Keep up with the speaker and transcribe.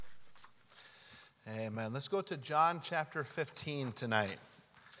Amen. Let's go to John chapter 15 tonight.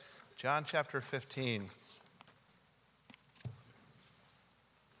 John chapter 15.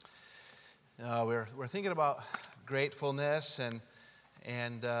 We're thinking about gratefulness,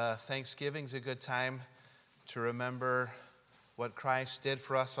 and Thanksgiving's a good time to remember what Christ did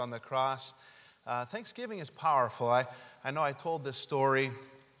for us on the cross. Thanksgiving is powerful. I know I told this story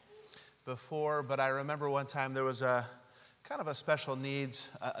before, but I remember one time there was a kind of a special needs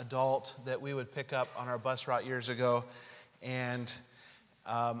adult that we would pick up on our bus route years ago, and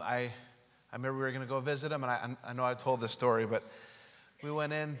I remember we were going to go visit him, and I know I told this story, but we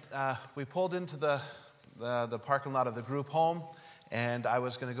went in, we pulled into the parking lot of the group home, and I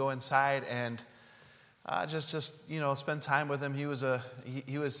was going to go inside and just spend time with him. He was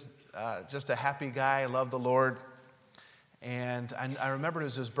just a happy guy, loved the Lord, and I remembered it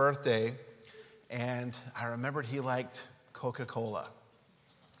was his birthday, and I remembered he liked Coca-Cola.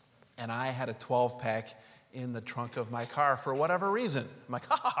 And I had a 12-pack in the trunk of my car for whatever reason. I'm like,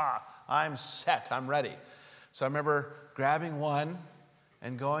 I'm set, I'm ready. So I remember grabbing one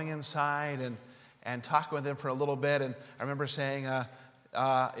and going inside and talking with him for a little bit. And I remember saying,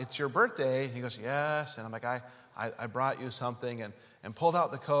 it's your birthday. He goes, yes. And I'm like, I brought you something, and pulled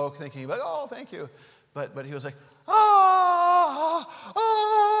out the Coke thinking, like, oh, thank you. But he was like,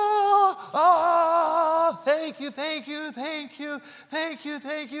 thank you,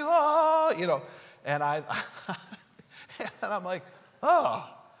 and I'm like,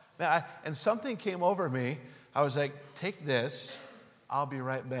 man, and something came over me. I was like, take this, I'll be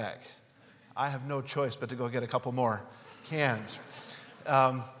right back. I have no choice but to go get a couple more cans.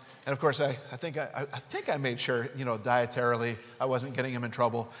 And of course, I think I made sure, dietarily, I wasn't getting him in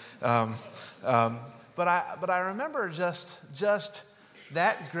trouble. But I remember just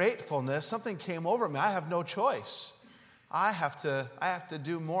that gratefulness. Something came over me. I have no choice. I have to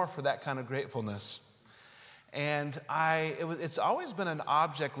do more for that kind of gratefulness. And it's always been an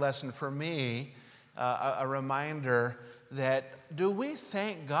object lesson for me, a reminder that do we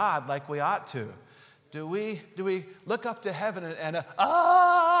thank God like we ought to? Do we look up to heaven and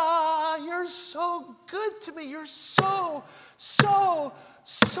you're so good to me. You're so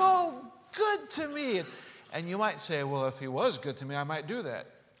good to me. And you might say, well, if he was good to me, I might do that.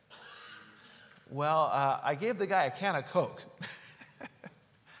 Well, I gave the guy a can of Coke.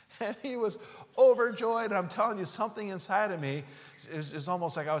 And he was overjoyed. And I'm telling you, something inside of me is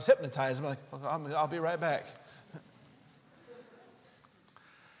almost like I was hypnotized. I'm like, I'll be right back. And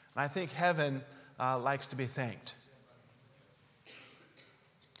I think heaven likes to be thanked.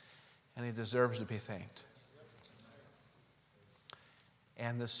 And he deserves to be thanked.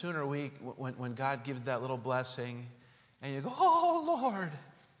 And the sooner when God gives that little blessing, and you go, oh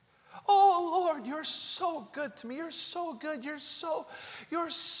Lord, you're so good to me. You're so good. You're so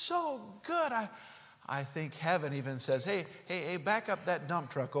good. I think heaven even says, hey, back up that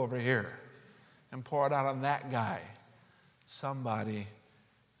dump truck over here and pour it out on that guy. Somebody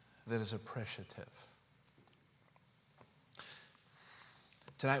that is appreciative.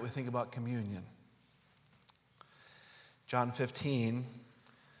 Tonight we think about communion. John 15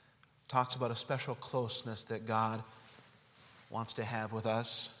 talks about a special closeness that God wants to have with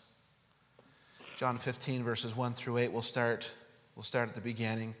us. John 15, verses 1 through 8, we'll start at the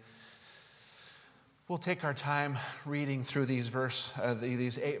beginning. We'll take our time reading through these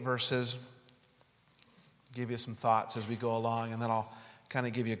 8 verses, give you some thoughts as we go along, and then I'll kind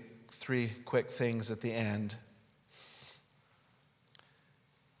of give you 3 quick things at the end.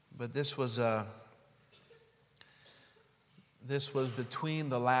 But this was between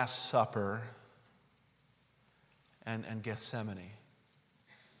the Last Supper and Gethsemane.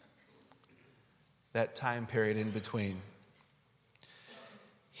 That time period in between.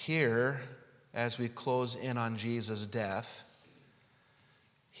 Here, as we close in on Jesus' death,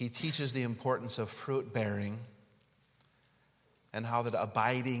 he teaches the importance of fruit bearing and how that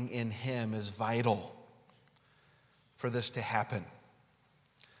abiding in him is vital for this to happen.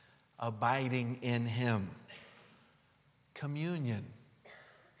 Abiding in him. Communion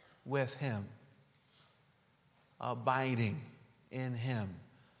with him. Abiding in him.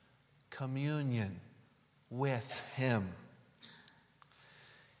 Communion with him.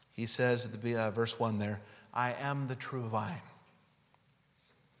 He says at the verse 1 there, I am the true vine.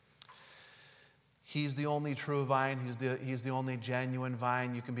 He's the only true vine. He's the only genuine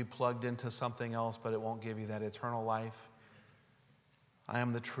vine. You can be plugged into something else, but it won't give you that eternal life. I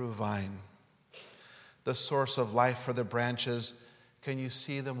am the true vine. The source of life for the branches. Can you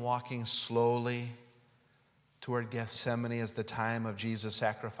see them walking slowly toward Gethsemane as the time of Jesus'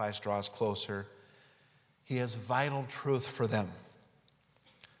 sacrifice draws closer? He has vital truth for them.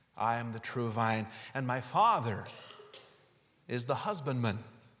 I am the true vine, and my Father is the husbandman.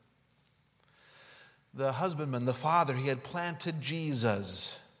 The husbandman, the Father, he had planted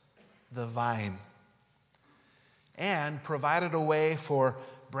Jesus, the vine, and provided a way for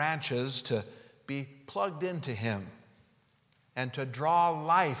branches to be plugged into him and to draw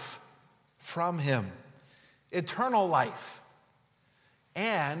life from him, eternal life,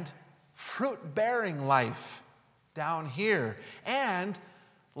 and fruit-bearing life down here, and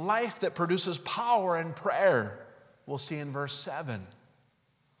life that produces power and prayer. We'll see in verse 7.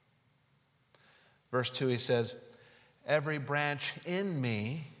 Verse 2, he says, every branch in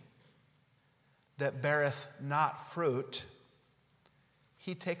me that beareth not fruit,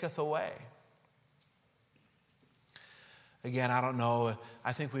 he taketh away. Again, I don't know.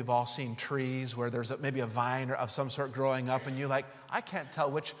 I think we've all seen trees where there's maybe a vine or of some sort growing up, and you're like, I can't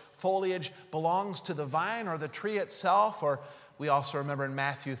tell which foliage belongs to the vine or the tree itself. Or we also remember in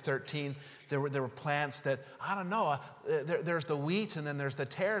Matthew 13, there were plants that, I don't know, there's the wheat and then there's the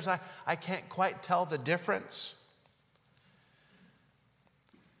tares. I can't quite tell the difference.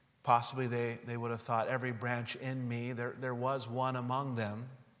 Possibly they would have thought every branch in me, there was one among them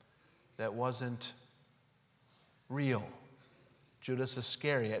that wasn't real. Judas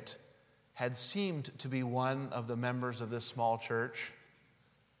Iscariot had seemed to be one of the members of this small church,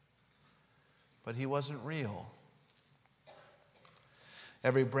 but he wasn't real.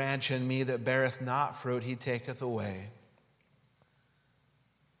 Every branch in me that beareth not fruit, he taketh away.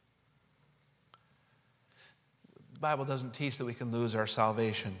 The Bible doesn't teach that we can lose our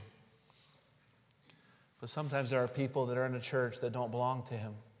salvation. But sometimes there are people that are in a church that don't belong to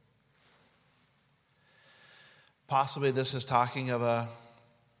him. Possibly this is talking of a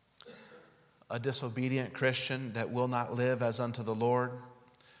disobedient Christian that will not live as unto the Lord.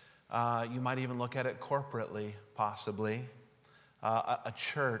 You might even look at it corporately, possibly. A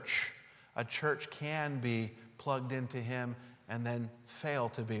church can be plugged into him and then fail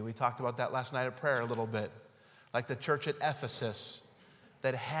to be. We talked about that last night at prayer a little bit. Like the church at Ephesus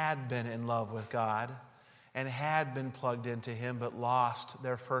that had been in love with God and had been plugged into him but lost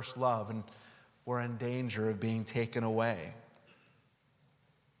their first love and were in danger of being taken away.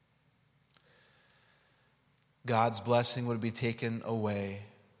 God's blessing would be taken away.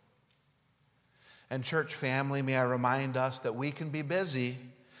 And church family, may I remind us that we can be busy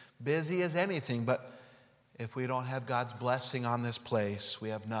as anything, but if we don't have God's blessing on this place, we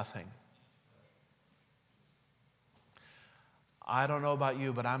have nothing. I don't know about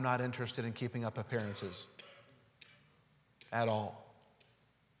you, but I'm not interested in keeping up appearances at all.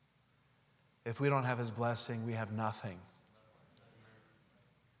 If we don't have his blessing, we have nothing.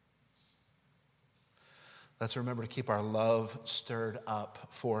 Let's remember to keep our love stirred up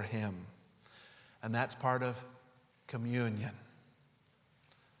for him. And that's part of communion,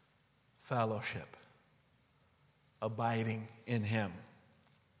 fellowship, abiding in him.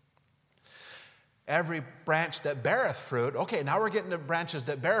 Every branch that beareth fruit. Okay, now we're getting to branches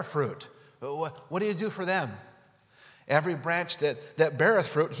that bear fruit. What do you do for them? Every branch that beareth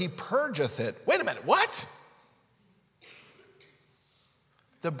fruit, he purgeth it. Wait a minute, what?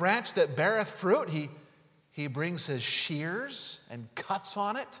 The branch that beareth fruit, he brings his shears and cuts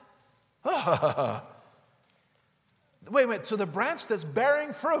on it? Wait a minute, so the branch that's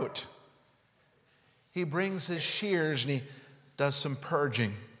bearing fruit, he brings his shears and he does some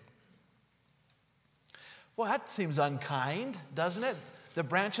purging. Well, that seems unkind, doesn't it? The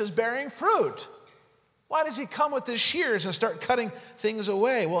branch is bearing fruit. Why does he come with his shears and start cutting things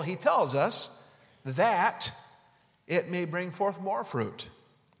away? Well, he tells us that it may bring forth more fruit.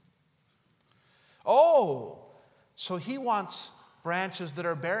 Oh, so he wants branches that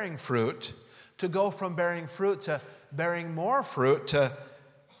are bearing fruit to go from bearing fruit to bearing more fruit to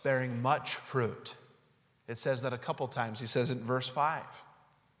bearing much fruit. It says that a couple times. He says it in verse 5.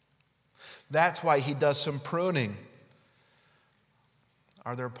 That's why he does some pruning.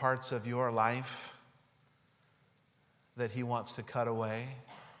 Are there parts of your life that he wants to cut away?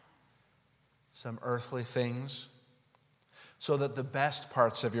 Some earthly things? So that the best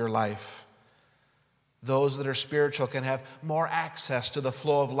parts of your life, those that are spiritual, can have more access to the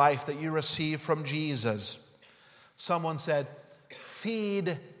flow of life that you receive from Jesus. Someone said,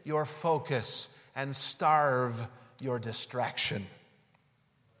 feed your focus and starve your distraction.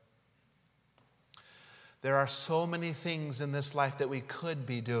 There are so many things in this life that we could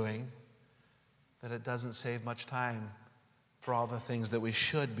be doing that it doesn't save much time for all the things that we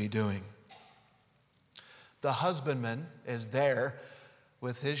should be doing. The husbandman is there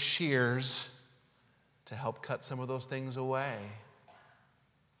with his shears to help cut some of those things away.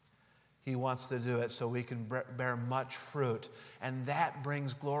 He wants to do it so we can bear much fruit. And that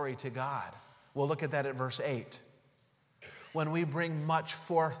brings glory to God. We'll look at that at verse 8. When we bring much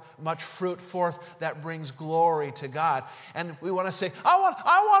fruit forth, that brings glory to God. And we want to say, I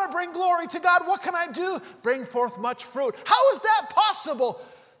want to bring glory to God. What can I do? Bring forth much fruit. How is that possible?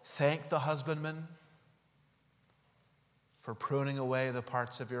 Thank the husbandman for pruning away the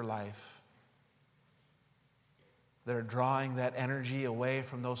parts of your life that are drawing that energy away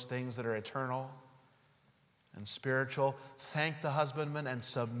from those things that are eternal and spiritual. Thank the husbandman and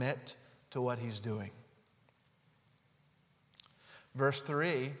submit to what he's doing. Verse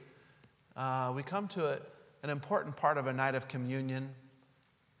 3, we come to an important part of a night of communion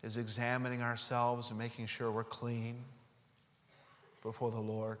is examining ourselves and making sure we're clean before the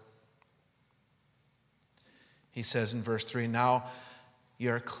Lord. He says in verse 3, now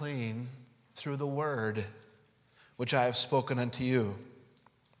you're clean through the word which I have spoken unto you.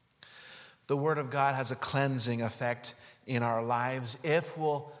 The word of God has a cleansing effect in our lives if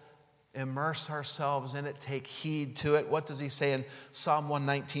we'll immerse ourselves in it, take heed to it. What does he say in Psalm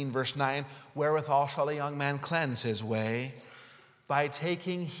 119, verse 9? Wherewithal shall a young man cleanse his way? By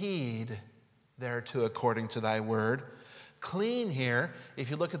taking heed thereto according to thy word. Clean here, if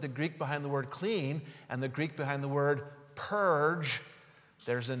you look at the Greek behind the word clean and the Greek behind the word purge,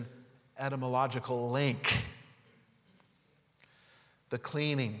 there's an etymological link. The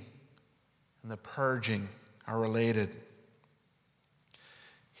cleaning and the purging are related.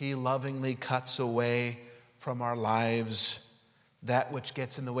 He lovingly cuts away from our lives that which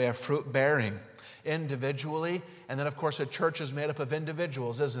gets in the way of fruit bearing individually. And then, of course, a church is made up of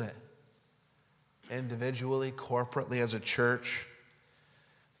individuals, isn't it? Individually, corporately as a church.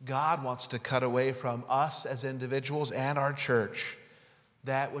 God wants to cut away from us as individuals and our church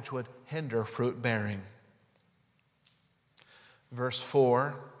that which would hinder fruit bearing. Verse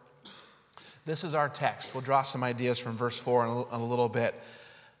 4, this is our text. We'll draw some ideas from verse 4 in a little bit.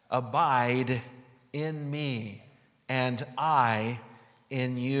 Abide in me, and I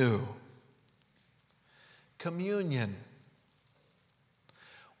in you. Communion.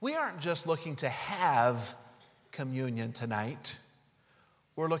 We aren't just looking to have communion tonight.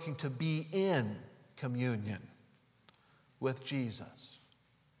 We're looking to be in communion with Jesus.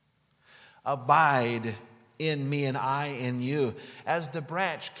 Abide in me and I in you. As the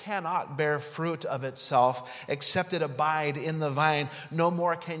branch cannot bear fruit of itself, except it abide in the vine, no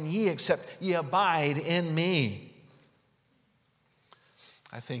more can ye, except ye abide in me.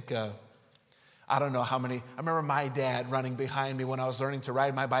 I think, I don't know how many, I remember my dad running behind me when I was learning to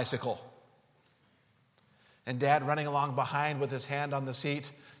ride my bicycle. And Dad running along behind with his hand on the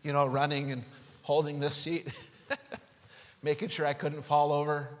seat, running and holding this seat, making sure I couldn't fall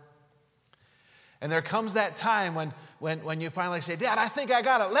over. And there comes that time when you finally say, Dad, I think I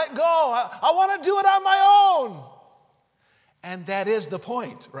got it. Let go. I want to do it on my own. And that is the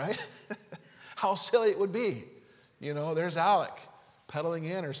point, right? How silly it would be. There's Alec pedaling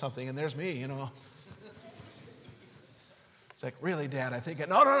in or something, and there's me, It's like, really, Dad? I think,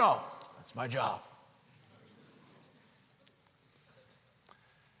 no. That's my job.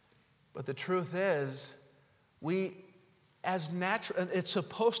 But the truth is, it's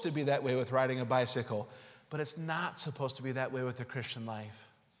supposed to be that way with riding a bicycle, but it's not supposed to be that way with the Christian life.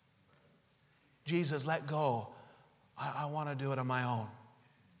 Jesus, let go. I want to do it on my own.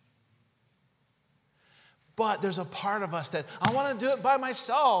 But there's a part of us that, I want to do it by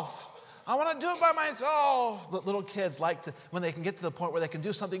myself. I want to do it by myself. The little kids like to, when they can get to the point where they can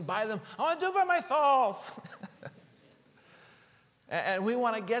do something by them, I want to do it by myself. And we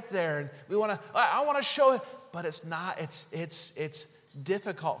want to get there, and I want to show it. But it's not, it's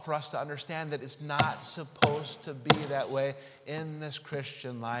difficult for us to understand that it's not supposed to be that way in this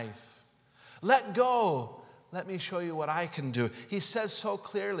Christian life. Let go. Let me show you what I can do. He says so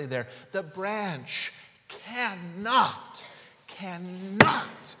clearly there, the branch cannot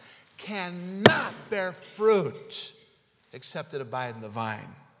bear fruit except it abide in the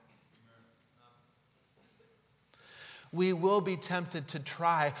vine. We will be tempted to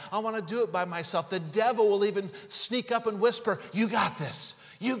try. I want to do it by myself. The devil will even sneak up and whisper, you got this.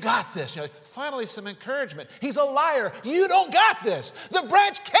 You got this. Finally, some encouragement. He's a liar. You don't got this. The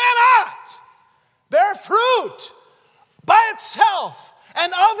branch cannot bear fruit by itself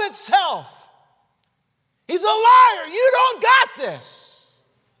and of itself. He's a liar. You don't got this.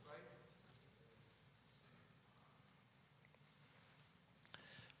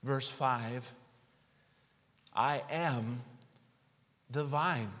 Verse 5. I am the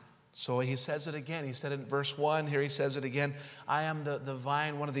vine. So he says it again. He said it in verse 1. Here he says it again. I am the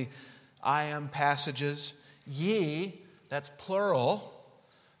vine, one of the I am passages. Ye, that's plural.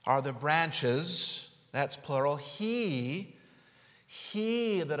 are the branches, that's plural, he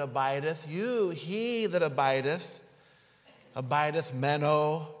that abideth, he that abideth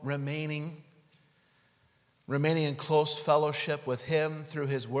meno, remaining in close fellowship with him through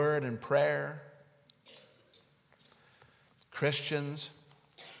his word and prayer. Christians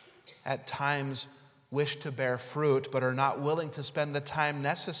at times wish to bear fruit, but are not willing to spend the time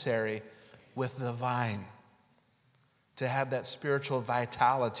necessary with the vine to have that spiritual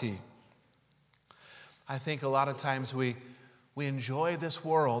vitality. I think a lot of times we enjoy this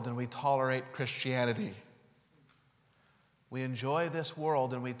world and we tolerate Christianity. We enjoy this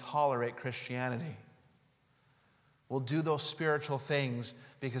world and we tolerate Christianity. We'll do those spiritual things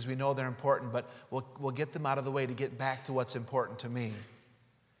because we know they're important, but we'll get them out of the way to get back to what's important to me.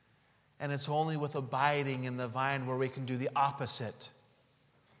 And it's only with abiding in the vine where we can do the opposite,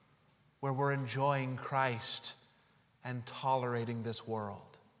 where we're enjoying Christ and tolerating this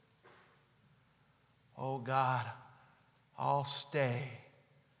world. Oh God, I'll stay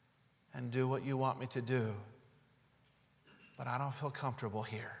and do what you want me to do, but I don't feel comfortable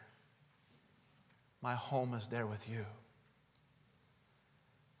here. My home is there with you.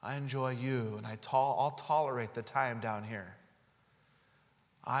 I enjoy you, and I'll tolerate the time down here.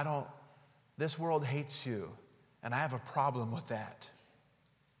 This world hates you, and I have a problem with that.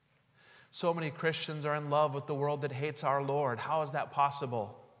 So many Christians are in love with the world that hates our Lord. How is that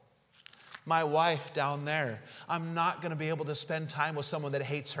possible? My wife down there, I'm not going to be able to spend time with someone that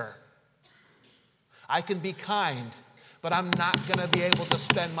hates her. I can be kind, but I'm not going to be able to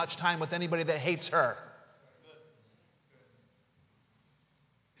spend much time with anybody that hates her.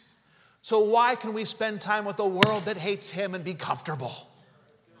 So why can we spend time with a world that hates him and be comfortable?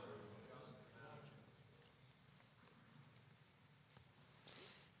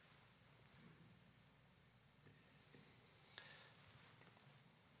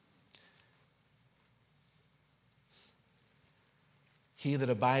 He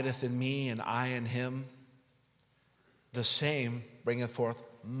that abideth in me and I in him, the same bringeth forth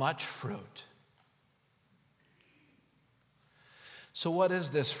much fruit. So what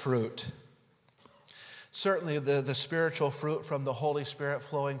is this fruit? Certainly the spiritual fruit from the Holy Spirit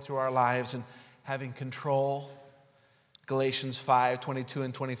flowing through our lives and having control. Galatians 5:22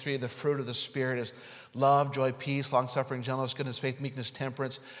 and 23, the fruit of the Spirit is love, joy, peace, long-suffering, gentleness, goodness, faith, meekness,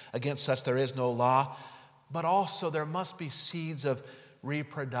 temperance. Against such there is no law. But also there must be seeds of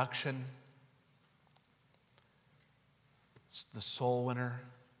reproduction. It's the soul winner.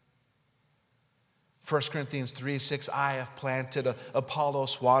 1 Corinthians 3:6, I have planted,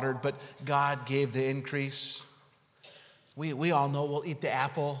 Apollos watered, but God gave the increase. We all know we'll eat the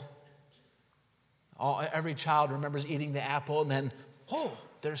apple. Every child remembers eating the apple, and then,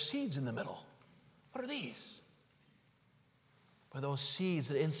 there's seeds in the middle. What are these? Are those seeds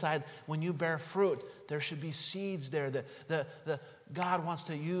that inside, when you bear fruit, there should be seeds there. God wants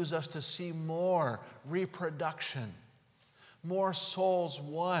to use us to see more reproduction, more souls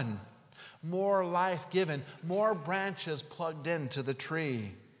won, more life given, more branches plugged into the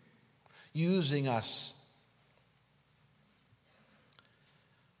tree, using us.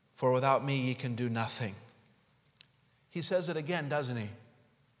 For without me ye can do nothing. He says it again, doesn't he?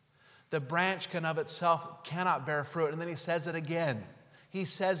 The branch can of itself cannot bear fruit. And then he says it again. He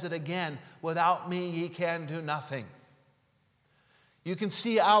says it again. Without me, ye can do nothing. You can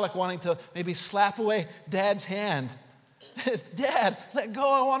see Alec wanting to maybe slap away Dad's hand. Dad, let go.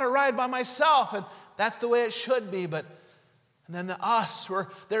 I want to ride by myself. And that's the way it should be. But and then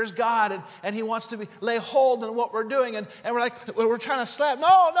there's God, and he wants to lay hold on what we're doing. And we're trying to slap. No,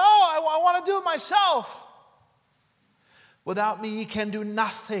 I want to do it myself. Without me, ye can do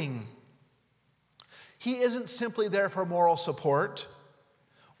nothing. He isn't simply there for moral support.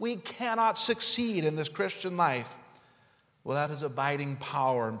 We cannot succeed in this Christian life without his abiding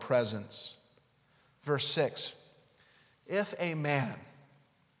power and presence. Verse 6, if a man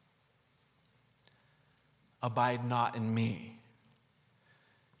abide not in me,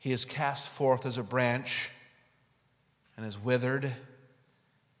 he is cast forth as a branch and is withered,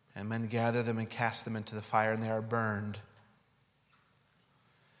 and men gather them and cast them into the fire, and they are burned.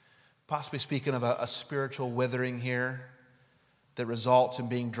 Possibly speaking of a spiritual withering here that results in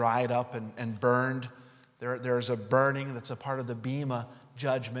being dried up and burned. There's a burning that's a part of the Bema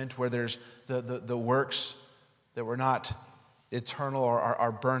judgment where there's the works that were not eternal or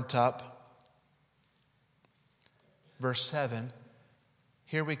are burnt up. Verse 7,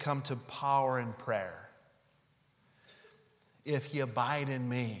 here we come to power and prayer. If ye abide in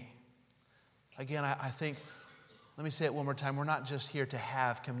me. Again, I think, let me say it one more time. We're not just here to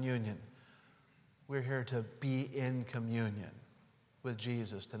have communion. We're here to be in communion. with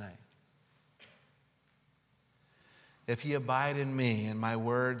Jesus tonight? If ye abide in me, and my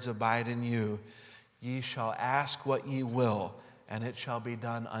words abide in you, ye shall ask what ye will, and it shall be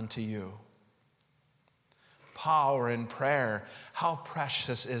done unto you. Power in prayer, how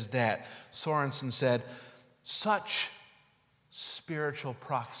precious is that? Sorensen said, such spiritual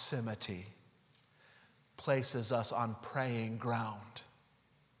proximity places us on praying ground.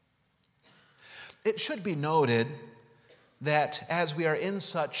 It should be noted that as we are in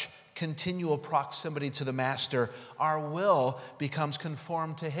such continual proximity to the Master, our will becomes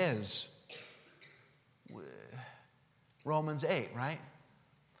conformed to His. Romans 8, right?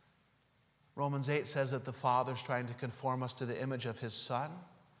 Romans 8 says that the Father's trying to conform us to the image of His Son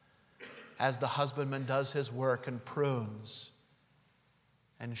as the husbandman does his work and prunes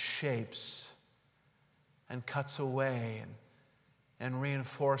and shapes and cuts away and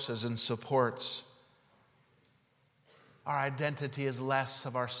reinforces and supports. Our identity is less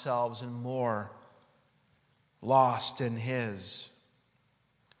of ourselves and more lost in His.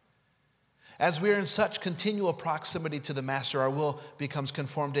 As we are in such continual proximity to the Master, our will becomes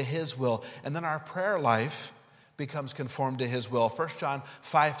conformed to His will. And then our prayer life becomes conformed to His will. 1 John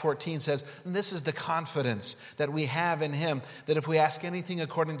 5:14 says, and this is the confidence that we have in Him, that if we ask anything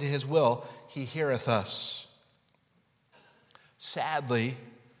according to His will, He heareth us. Sadly,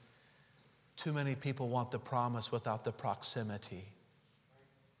 too many people want the promise without the proximity.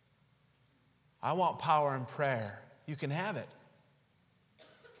 I want power in prayer. You can have it.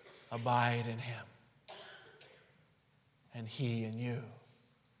 Abide in Him, and He in you.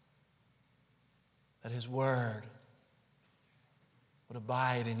 That His word would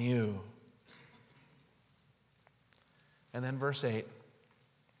abide in you. And then verse 8.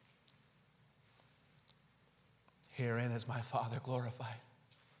 Herein is my Father glorified.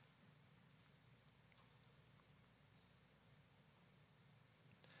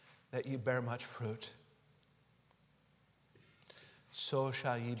 That ye bear much fruit. So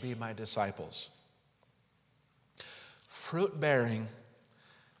shall ye be my disciples. Fruit bearing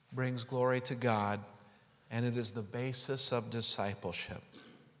brings glory to God, and it is the basis of discipleship.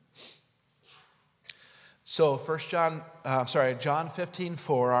 So John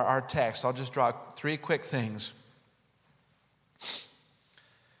 15:4, our text. I'll just draw three quick things.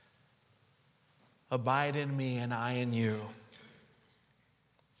 Abide in me and I in you.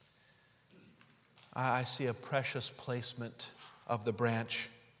 I see a precious placement of the branch.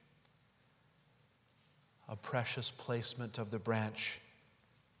 A precious placement of the branch.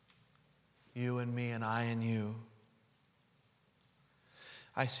 You and me and I and you.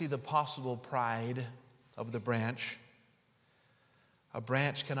 I see the possible pride of the branch. A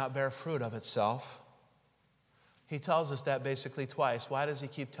branch cannot bear fruit of itself. He tells us that basically twice. Why does he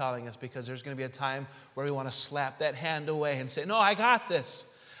keep telling us? Because there's going to be a time where we want to slap that hand away and say, no, I got this.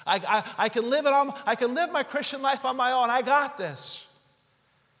 I can live my Christian life on my own. I got this.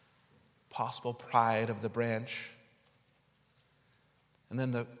 Possible pride of the branch. And then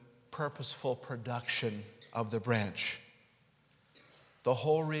the purposeful production of the branch. The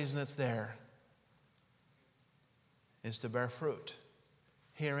whole reason it's there is to bear fruit.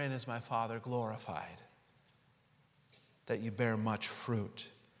 Herein is my Father glorified, that you bear much fruit.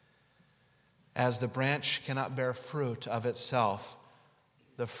 As the branch cannot bear fruit of itself,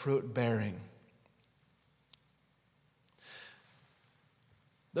 the fruit bearing.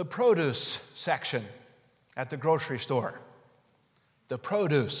 The produce section at the grocery store. The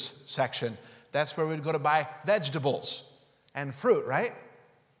produce section. That's where we'd go to buy vegetables and fruit, right?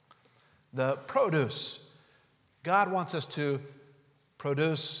 The produce. God wants us to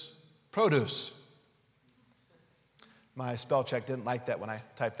produce produce. My spell check didn't like that when I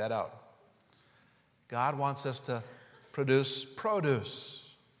typed that out. God wants us to produce produce.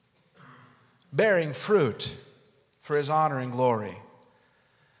 Bearing fruit for His honor and glory.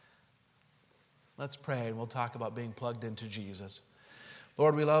 Let's pray and we'll talk about being plugged into Jesus.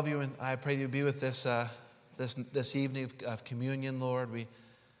 Lord, we love you, and I pray you be with this evening of communion, Lord.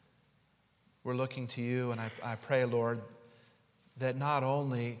 We're looking to you, and I pray, Lord, that not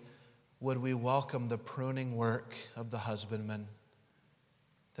only would we welcome the pruning work of the husbandman,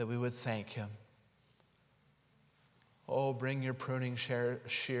 that we would thank him. Oh, bring your pruning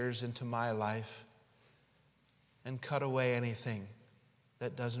shears into my life and cut away anything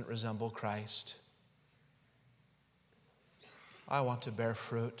that doesn't resemble Christ. I want to bear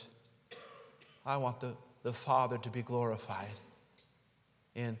fruit. I want the Father to be glorified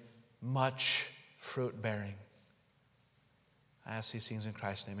in much fruit bearing. I ask these things in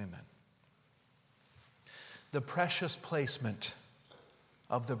Christ's name, amen. The precious placement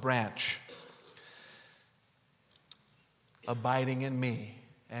of the branch. abiding in me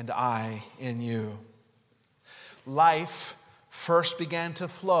and I in you. Life first began to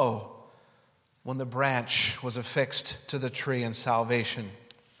flow when the branch was affixed to the tree in salvation.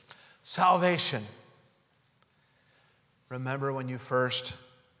 Salvation. Remember when you first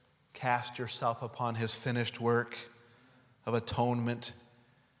cast yourself upon his finished work of atonement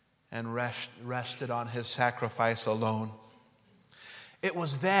and rested on his sacrifice alone? It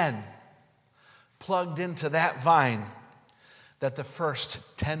was then, plugged into that vine, that the first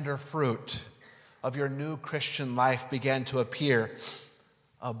tender fruit of your new Christian life began to appear,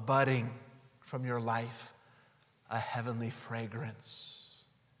 a budding from your life, a heavenly fragrance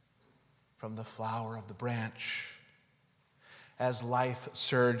from the flower of the branch, as life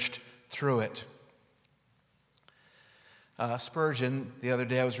surged through it. Spurgeon, the other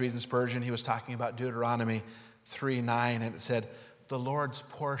day I was reading Spurgeon, he was talking about Deuteronomy 3:9, and it said, the Lord's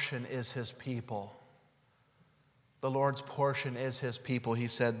portion is his people. The Lord's portion is his people. He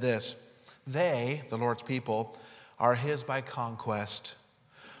said this, they, the Lord's people, are his by conquest.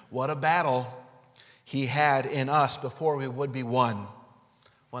 What a battle he had in us before we would be won,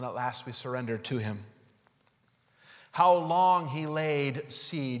 when at last we surrendered to him. How long he laid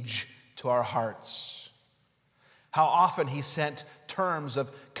siege to our hearts. How often he sent terms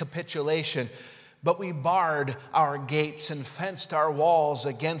of capitulation, but we barred our gates and fenced our walls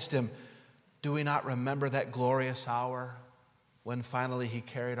against him. Do we not remember that glorious hour when finally he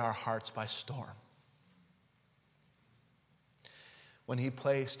carried our hearts by storm? When he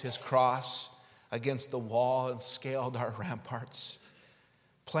placed his cross against the wall and scaled our ramparts,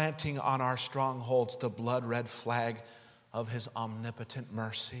 planting on our strongholds the blood-red flag of his omnipotent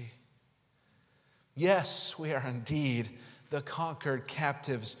mercy. Yes, we are indeed the conquered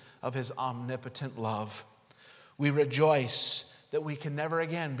captives of his omnipotent love. We rejoice that we can never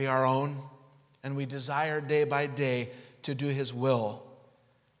again be our own, and we desire day by day to do his will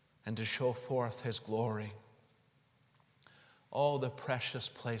and to show forth his glory. Oh, the precious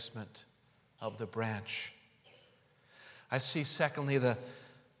placement of the branch. I see, secondly, the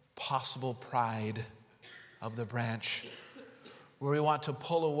possible pride of the branch, where we want to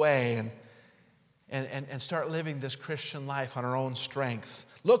pull away and start living this Christian life on our own strength.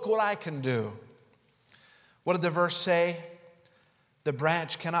 Look what I can do. What did the verse say? The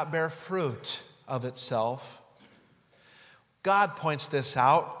branch cannot bear fruit of itself. God points this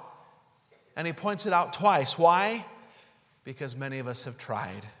out, and he points it out twice. Why? Because many of us have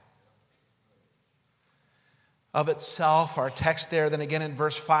tried. Of itself, our text there, then again in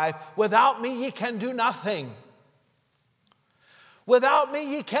verse 5, without me ye can do nothing. Without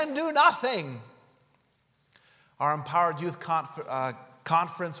me ye can do nothing. Our Empowered Youth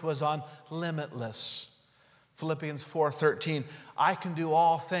Conference was on limitless. Philippians 4:13, I can do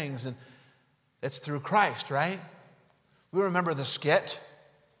all things, and it's through Christ, right? We remember the skit,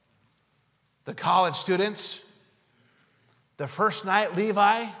 the college students, the first night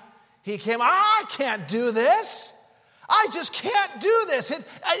Levi, he came, I can't do this. I just can't do this. It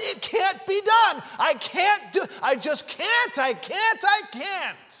can't be done. I just can't. I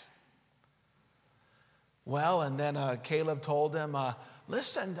can't. Well, and then Caleb told him,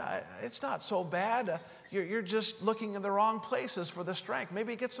 listen, it's not so bad. You're just looking in the wrong places for the strength.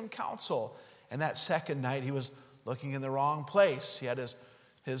 Maybe get some counsel. And that second night, he was looking in the wrong place. He had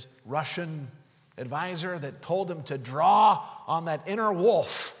his Russian advisor that told him to draw on that inner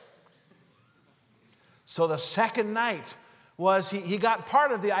wolf. So the second night was he got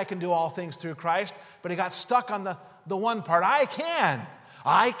part of the I can do all things through Christ, but he got stuck on the one part. I can.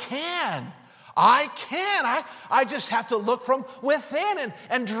 I just have to look from within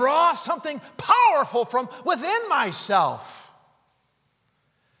and draw something powerful from within myself.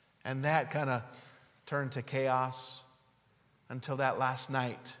 And that kind of turned to chaos until that last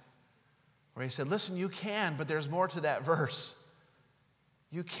night where he said, listen, you can, but there's more to that verse.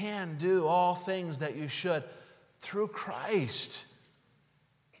 You can do all things that you should through Christ,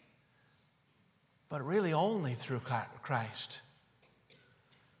 but really only through Christ.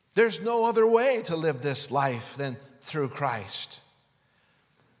 There's no other way to live this life than through Christ.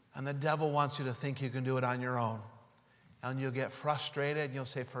 And the devil wants you to think you can do it on your own. And you'll get frustrated and you'll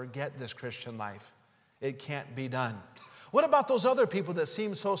say, forget this Christian life. It can't be done. What about those other people that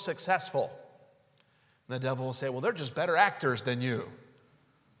seem so successful? And the devil will say, well, they're just better actors than you.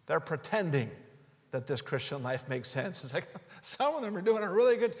 They're pretending that this Christian life makes sense. It's like, some of them are doing a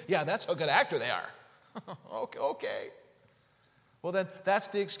really good, yeah, that's how good actor they are. Okay. Well, then, that's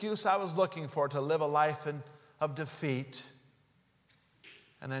the excuse I was looking for, to live a life of defeat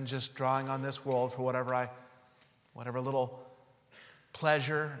and then just drawing on this world for whatever little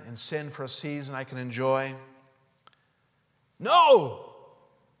pleasure and sin for a season I can enjoy. No.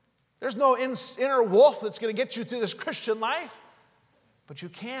 There's no inner wolf that's going to get you through this Christian life. But you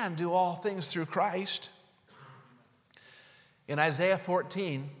can do all things through Christ. In Isaiah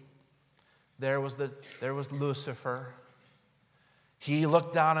 14, there was Lucifer. He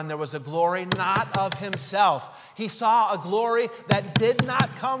looked down and there was a glory not of himself. He saw a glory that did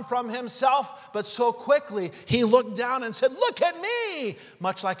not come from himself, but so quickly he looked down and said, "Look at me,"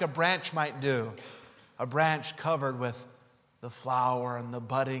 much like a branch might do. A branch covered with the flower and the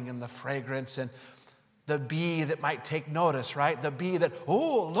budding and the fragrance, and the bee that might take notice, right? The bee that,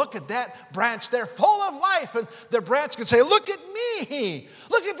 oh, look at that branch there full of life. And the branch could say, "Look at me.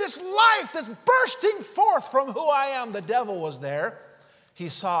 Look at this life that's bursting forth from who I am." The devil was there. He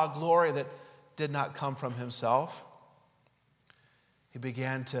saw a glory that did not come from himself. He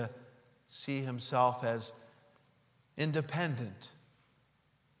began to see himself as independent.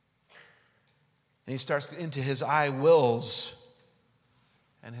 And he starts into his I wills.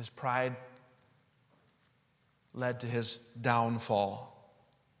 And his pride led to his downfall.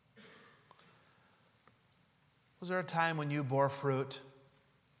 Was there a time when you bore fruit?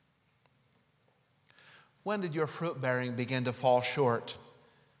 When did your fruit bearing begin to fall short?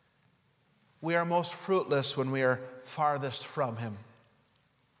 We are most fruitless when we are farthest from Him.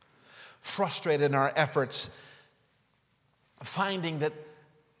 Frustrated in our efforts, finding that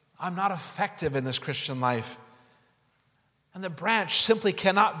I'm not effective in this Christian life. And the branch simply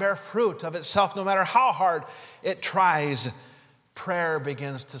cannot bear fruit of itself no matter how hard it tries. Prayer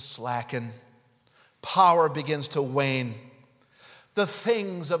begins to slacken. Power begins to wane. The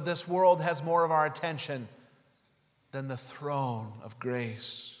things of this world has more of our attention than the throne of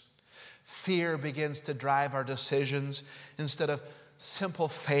grace. Fear begins to drive our decisions instead of simple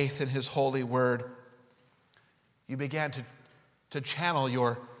faith in His holy word. You began to channel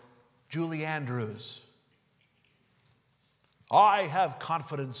your Julie Andrews. I have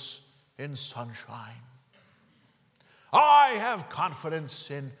confidence in sunshine. I have confidence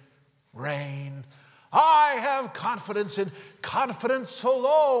in rain. I have confidence in confidence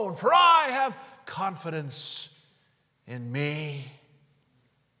alone, for I have confidence in me.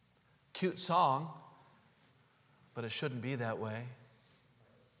 Cute song, but it shouldn't be that way.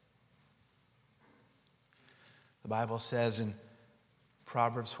 The Bible says in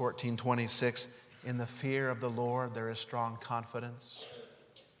Proverbs 14:26, in the fear of the Lord there is strong confidence.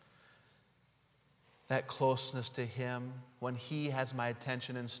 That closeness to Him, when He has my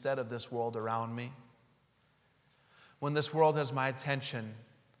attention instead of this world around me. When this world has my attention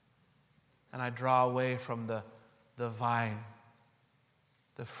and I draw away from the vine,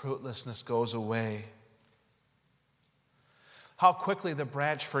 the fruitlessness goes away. How quickly the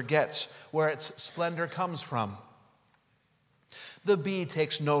branch forgets where its splendor comes from. The bee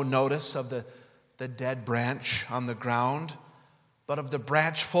takes no notice of the dead branch on the ground, but of the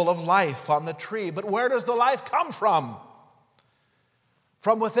branch full of life on the tree. But where does the life come from?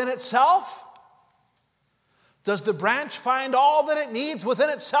 From within itself? Does the branch find all that it needs within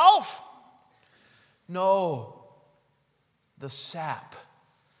itself? No. The sap,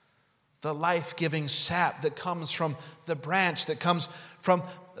 the life-giving sap that comes from the branch, that comes from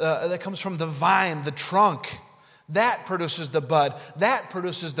the vine, the trunk, that produces the bud, that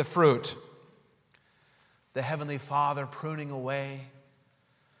produces the fruit. The Heavenly Father pruning away,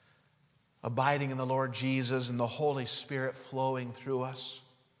 abiding in the Lord Jesus, and the Holy Spirit flowing through us.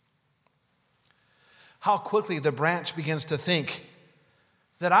 How quickly the branch begins to think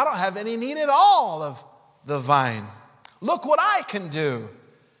that I don't have any need at all of the vine. Look what I can do.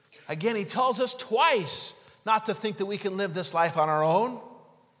 Again, He tells us twice not to think that we can live this life on our own.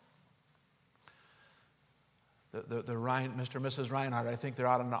 Mr. and Mrs. Reinhardt, I think they're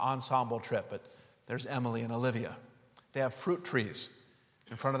out on an ensemble trip, but there's Emily and Olivia. They have fruit trees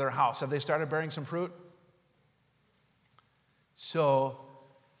in front of their house. Have they started bearing some fruit? So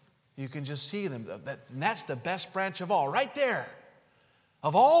you can just see them. And that's the best branch of all, right there.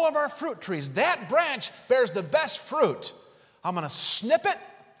 Of all of our fruit trees, that branch bears the best fruit. I'm going to snip it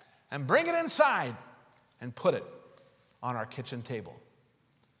and bring it inside and put it on our kitchen table.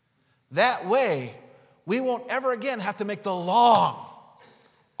 That way, we won't ever again have to make the long,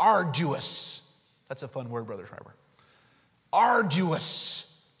 arduous, that's a fun word, Brother Schreiber,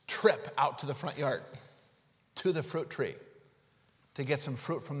 arduous trip out to the front yard, to the fruit tree, to get some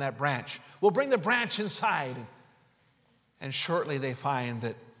fruit from that branch. We'll bring the branch inside, and shortly they find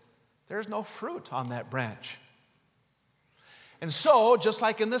that there's no fruit on that branch. And so, just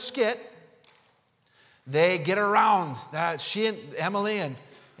like in the skit, they get around. She and Emily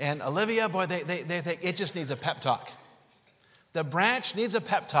and Olivia, boy, they think it just needs a pep talk. The branch needs a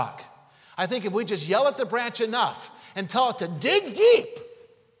pep talk. I think if we just yell at the branch enough and tell it to dig deep.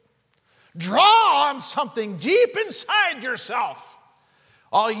 Draw on something deep inside yourself.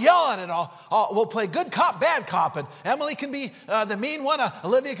 I'll yell at it. We'll play good cop, bad cop. And Emily can be the mean one.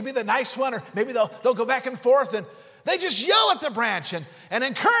 Olivia can be the nice one. Or maybe they'll go back and forth. And they just yell at the branch and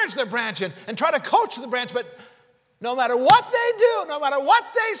encourage the branch and try to coach the branch. But no matter what they do, no matter what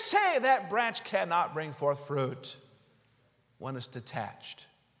they say, that branch cannot bring forth fruit when it's detached.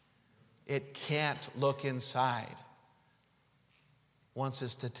 It can't look inside. Once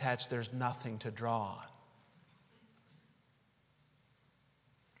it's detached, there's nothing to draw on.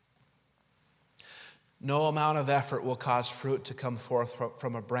 No amount of effort will cause fruit to come forth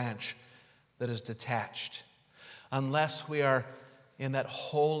from a branch that is detached, unless we are in that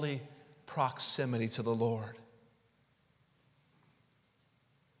holy proximity to the Lord.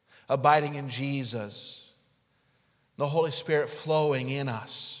 Abiding in Jesus, the Holy Spirit flowing in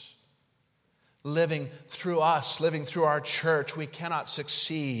us, living through us, living through our church, we cannot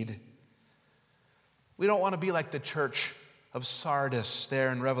succeed. We don't want to be like the church of Sardis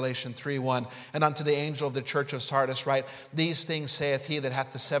there in Revelation 3:1. And unto the angel of the church of Sardis write, these things saith he that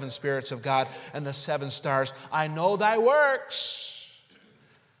hath the 7 spirits of God and the 7 stars. I know thy works,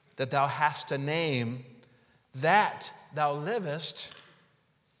 that thou hast a name, that thou livest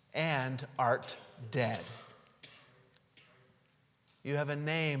and art dead. You have a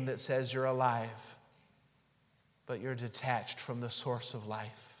name that says you're alive, but you're detached from the source of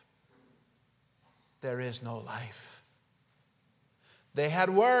life. There is no life. They had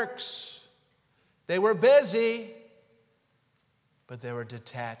works. They were busy, but they were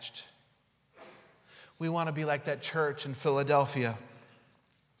detached. We want to be like that church in Philadelphia.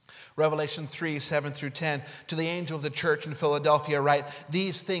 Revelation 3:7-10, to the angel of the church in Philadelphia write,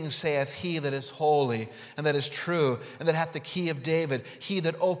 these things saith he that is holy, and that is true, and that hath the key of David, he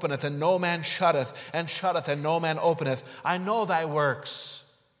that openeth, and no man shutteth, and shutteth, and no man openeth. I know thy works.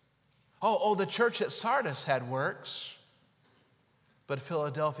 Oh, the church at Sardis had works, but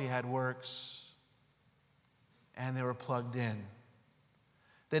Philadelphia had works, and they were plugged in.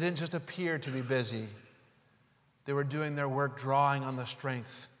 They didn't just appear to be busy. They were doing their work, drawing on the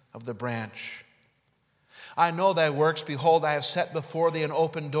strength of the branch. I know thy works. Behold, I have set before thee an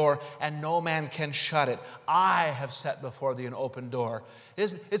open door, and no man can shut it. I have set before thee an open door.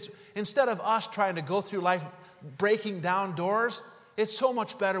 It's instead of us trying to go through life breaking down doors, it's so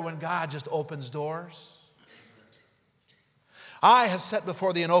much better when God just opens doors. I have set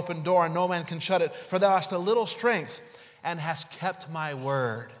before thee an open door, and no man can shut it. For thou hast a little strength, and hast kept my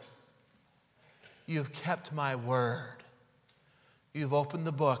word. You've kept my word. You've opened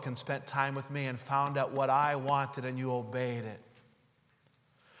the book and spent time with me and found out what I wanted, and you obeyed it.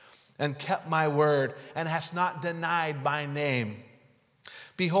 And kept my word, and hast not denied my name.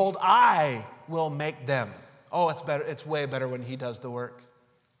 Behold, I will make them. Oh, it's better. It's way better when he does the work.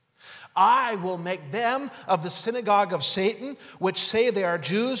 I will make them of the synagogue of Satan, which say they are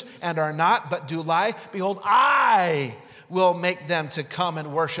Jews and are not, but do lie. Behold, I will make them to come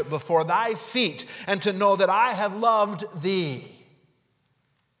and worship before thy feet, and to know that I have loved thee.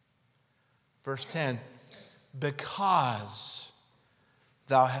 Verse 10, because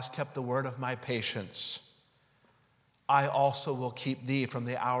thou hast kept the word of my patience, I also will keep thee from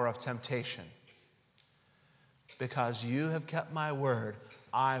the hour of temptation. Because you have kept my word,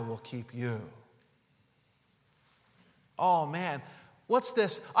 I will keep you. Oh man, what's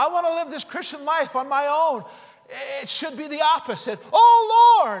this? I want to live this Christian life on my own. It should be the opposite.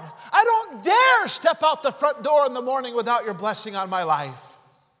 Oh Lord, I don't dare step out the front door in the morning without your blessing on my life.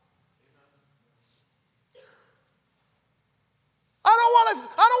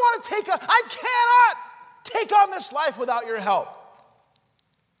 I cannot take on this life without your help.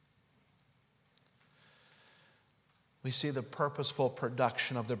 We see the purposeful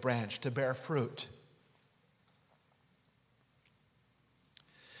production of the branch to bear fruit.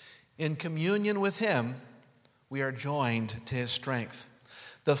 In communion with him, we are joined to his strength.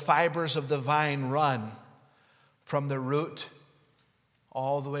 The fibers of the vine run from the root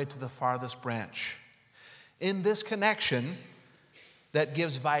all the way to the farthest branch. In this connection that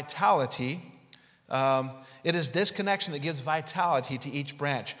gives vitality, it is this connection that gives vitality to each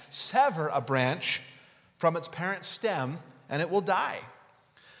branch. Sever a branch from its parent stem, and it will die.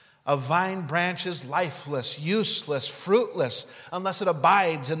 A vine branch is lifeless, useless, fruitless, unless it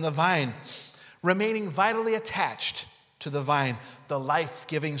abides in the vine. Remaining vitally attached to the vine, the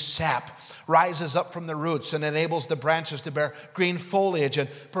life-giving sap rises up from the roots and enables the branches to bear green foliage and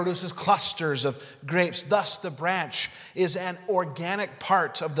produces clusters of grapes. Thus, the branch is an organic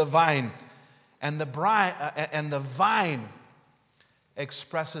part of the vine, and the vine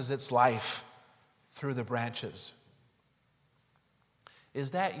expresses its life through the branches.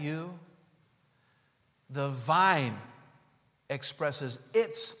 Is that you? The vine expresses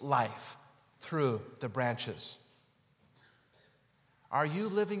its life through the branches. Are you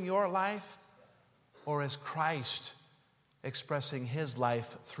living your life, or is Christ expressing his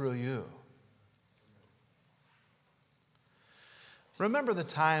life through you? Remember the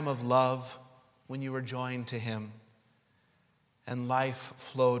time of love when you were joined to him and life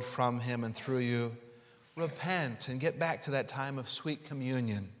flowed from him and through you. Repent and get back to that time of sweet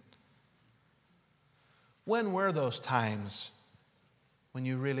communion. When were those times when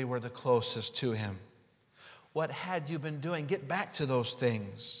you really were the closest to him? What had you been doing? Get back to those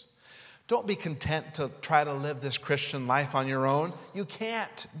things. Don't be content to try to live this Christian life on your own. You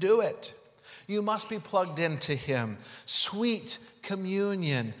can't do it. You must be plugged into him. Sweet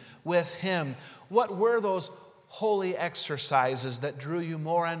communion with him. What were those holy exercises that drew you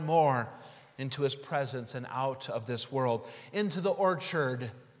more and more into his presence and out of this world, into the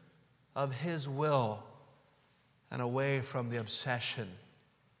orchard of his will and away from the obsession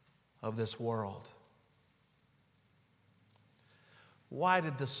of this world? Why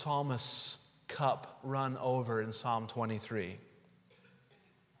did the psalmist's cup run over in Psalm 23?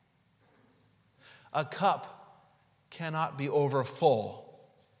 A cup cannot be over full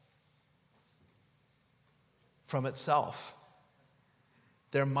from itself.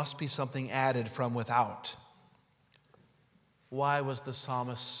 There must be something added from without. Why was the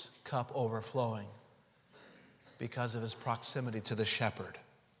psalmist's cup overflowing? Because of his proximity to the shepherd.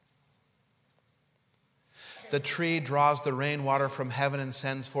 The tree draws the rainwater from heaven and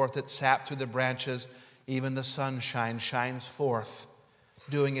sends forth its sap through the branches. Even the sunshine shines forth,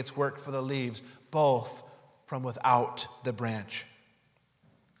 doing its work for the leaves, both from without the branch.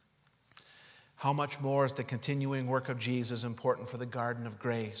 How much more is the continuing work of Jesus important for the garden of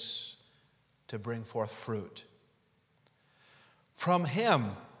grace to bring forth fruit? From him,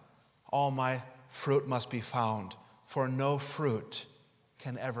 all my fruit must be found, for no fruit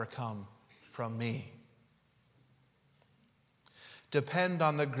can ever come from me. Depend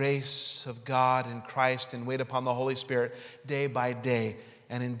on the grace of God in Christ and wait upon the Holy Spirit day by day,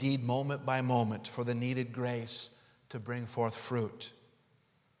 and indeed moment by moment, for the needed grace to bring forth fruit.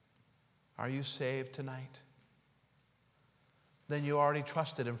 Are you saved tonight? Then you already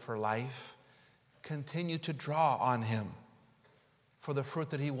trusted him for life. Continue to draw on him for the fruit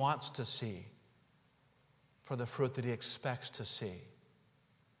that he wants to see, for the fruit that he expects to see.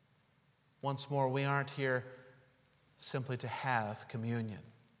 Once more, we aren't here simply to have communion.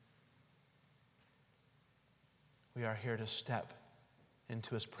 We are here to step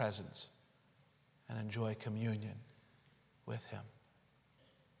into his presence and enjoy communion with him.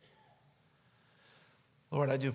 Lord, I do